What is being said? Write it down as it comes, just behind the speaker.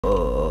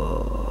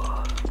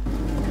Oh.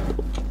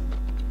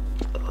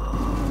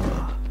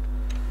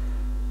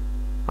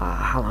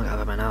 How long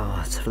have I been out?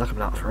 I feel like I've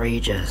been out for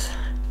ages.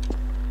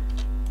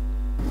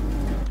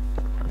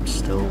 I'm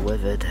still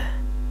withered.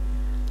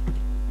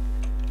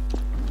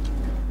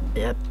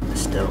 Yep,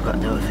 still got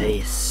no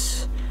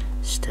face.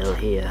 Still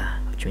here,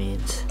 which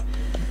means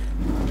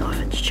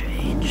nothing's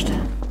changed.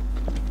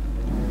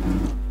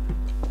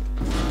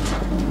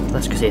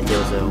 Let's go see if the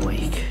others are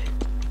awake.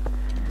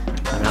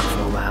 I've been out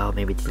for a while,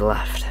 maybe to the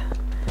left.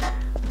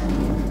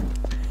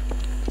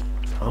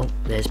 Oh,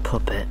 there's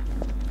Puppet.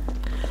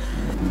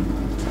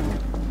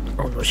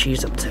 I wonder what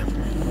she's up to.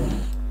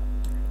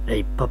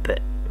 Hey,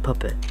 Puppet,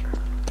 Puppet.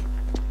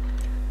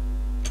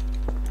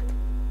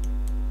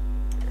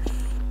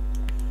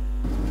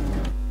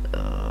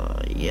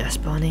 Yes,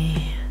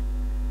 Bunny?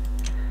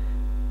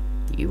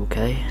 You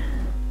okay?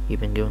 You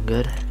been doing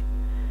good?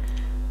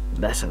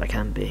 Best that I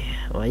can be.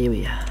 Why are you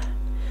here?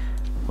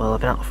 Well, I've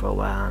been out for a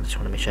while, I just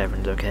want to make sure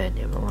everyone's okay and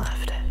you haven't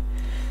left.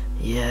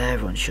 Yeah,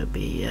 everyone should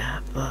be,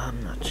 yeah, but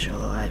I'm not sure.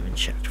 I haven't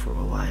checked for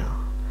a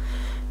while.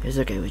 If it's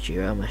okay with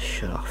you, I'm gonna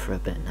shut off for a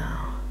bit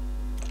now.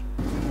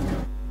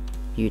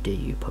 You do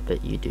you,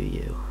 Puppet, you do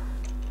you.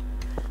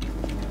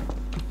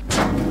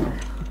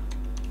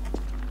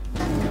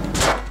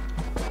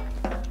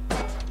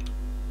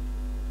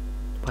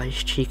 Why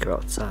is Chica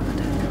outside?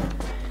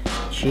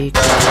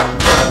 Chica,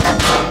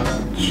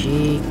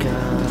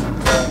 Chica.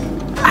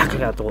 I could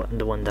get out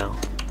the window.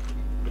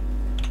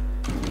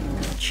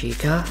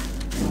 Chica,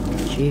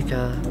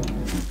 Chica.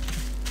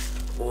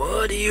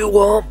 What do you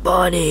want,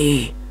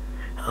 Bunny?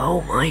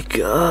 Oh my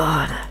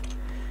God.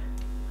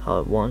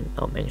 One,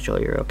 I'll make sure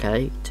you're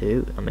okay.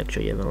 Two, I'll make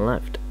sure you haven't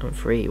left. And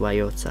three, why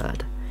you're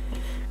outside?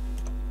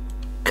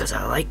 'Cause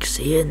I like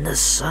seeing the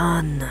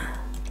sun.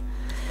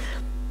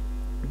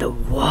 The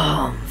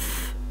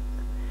warmth,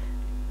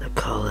 the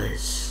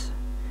colours.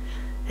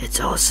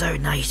 It's all so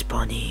nice,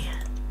 Bunny.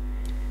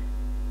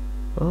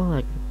 Well,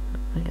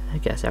 I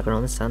guess I can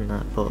understand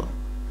that, but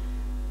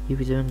you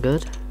be doing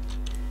good?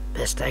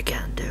 Best I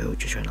can do,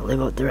 just trying to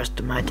live out the rest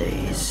of my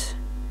days.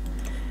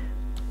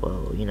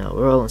 Well, you know,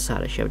 we're all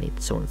inside a show,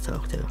 need someone to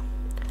talk to.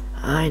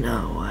 I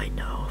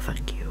know,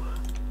 thank you.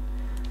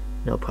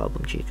 No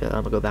problem, Chica,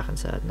 I'm gonna go back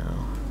inside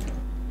now.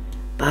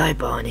 Bye,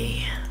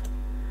 Bunny.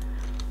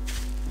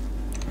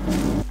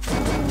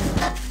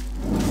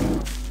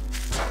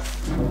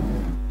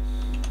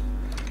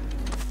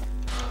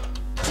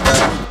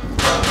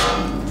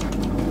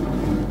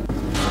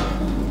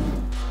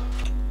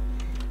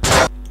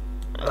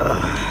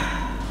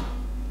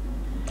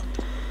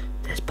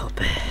 There's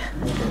Puppet.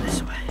 Let's go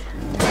this way.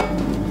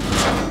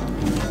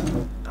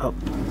 Oh,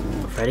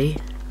 Freddy?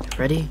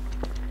 Freddy?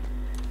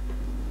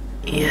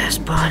 Yes,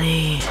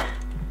 Bunny.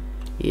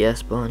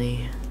 Yes,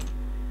 Bunny.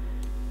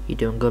 You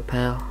doing good,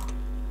 pal?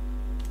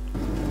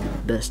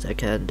 Best I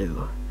can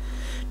do.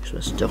 Just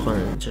been stuck on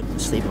it, just been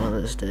sleeping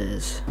on the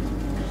stairs.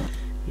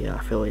 Yeah, I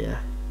feel ya.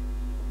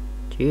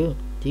 Do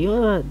you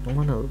ever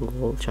want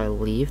to try to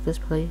leave this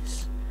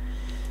place?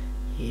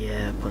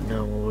 Yeah, but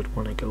no one would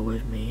want to go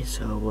with me,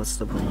 so what's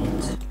the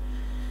point?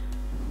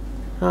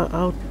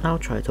 I'll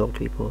try to talk to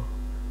people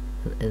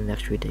in the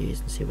next few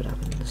days and see what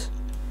happens.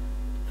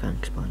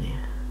 Thanks, Bunny.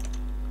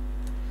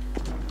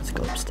 Let's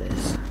go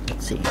upstairs.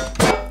 Let's see.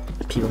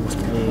 People must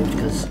have moved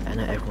because I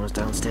know everyone was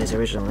downstairs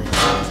originally.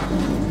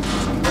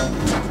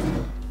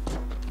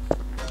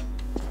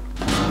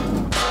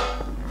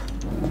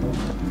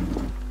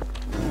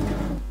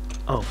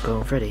 Oh, go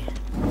on, Freddy.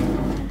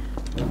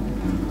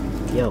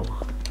 Yo.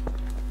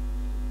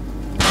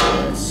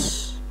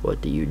 Yes.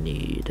 What do you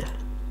need?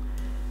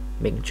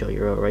 Making sure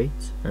you're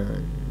alright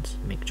and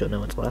making sure no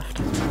one's left.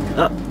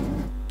 Oh!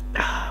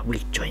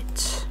 Weak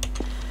joints.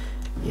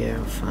 Yeah,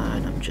 I'm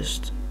fine. I'm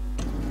just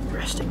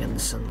resting in the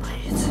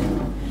sunlight.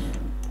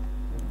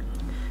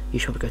 You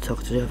should probably go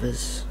talk to the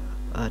others.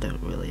 I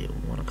don't really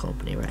want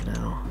company right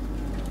now.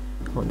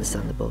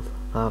 Understandable.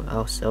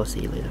 I'll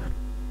see you later.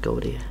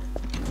 Goldie.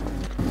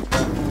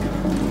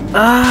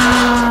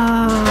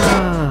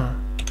 Ah!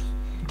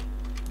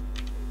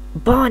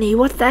 Bonnie,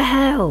 what the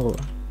hell?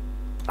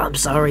 I'm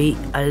sorry,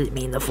 I didn't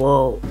mean to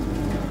fall.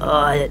 Oh,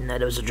 I didn't know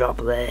there was a drop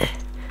there.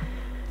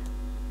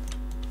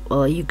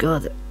 Well, you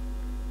good?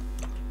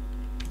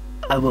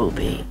 I will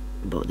be,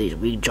 but these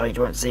weak joints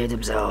won't save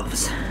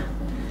themselves.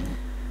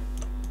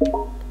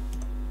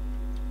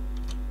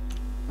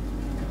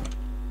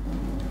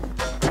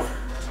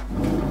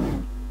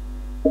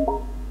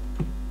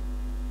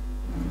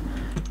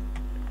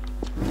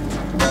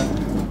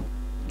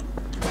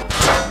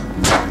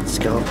 Let's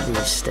go up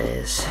these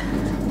stairs.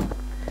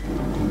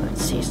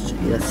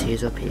 Let's see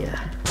who's up here.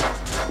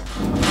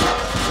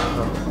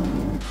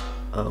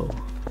 Oh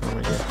my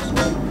goodness.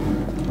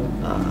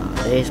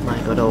 There's my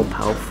good old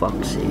pal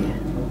Foxy.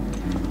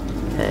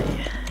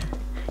 Hey,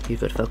 you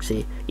good,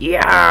 Foxy?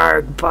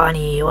 Yarg,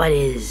 Bunny, what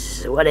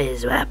is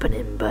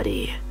happening,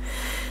 buddy?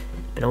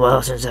 Been a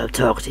while since I've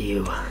talked to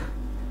you.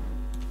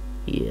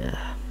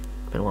 Yeah,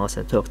 been a while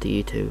since I've talked to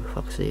you too,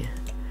 Foxy.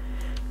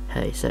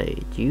 Hey,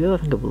 say, do you ever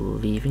think of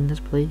leaving this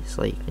place?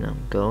 Like, you know,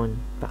 going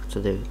back to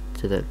the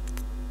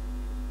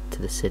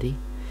city,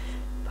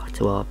 back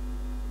to our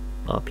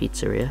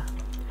pizzeria?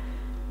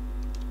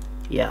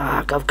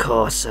 Yeah, of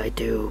course I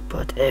do,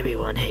 but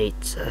everyone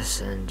hates us,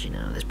 and you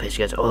know, this place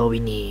gets all we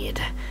need.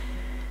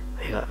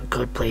 We got a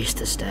good place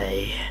to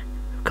stay,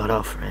 we've got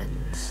our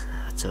friends,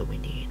 that's all we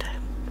need.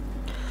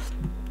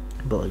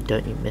 But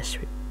don't you miss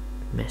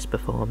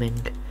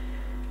performing?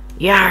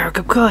 Yeah,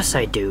 of course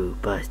I do,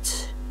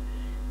 but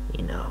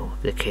you know,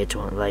 the kids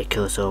won't like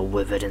us all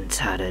withered and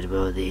tattered,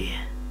 will they?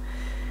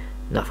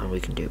 Nothing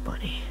we can do,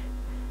 Bunny.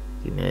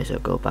 You may as well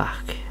go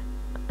back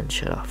and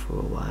shut off for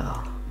a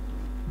while.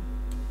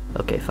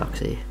 Okay,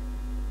 Foxy.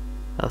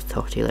 I'll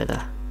talk to you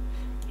later.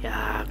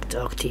 Yeah, I'll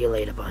talk to you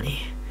later,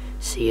 Bunny.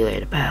 See you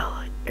later,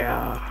 pal.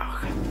 Yeah.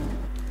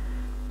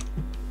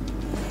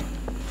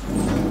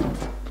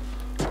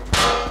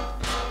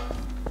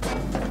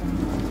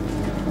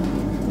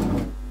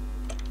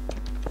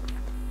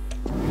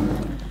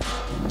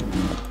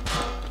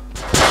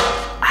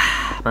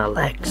 My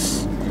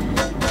legs.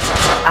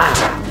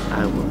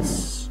 I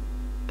was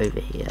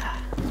over here.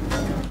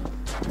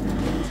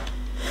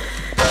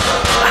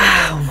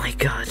 Oh my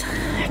god.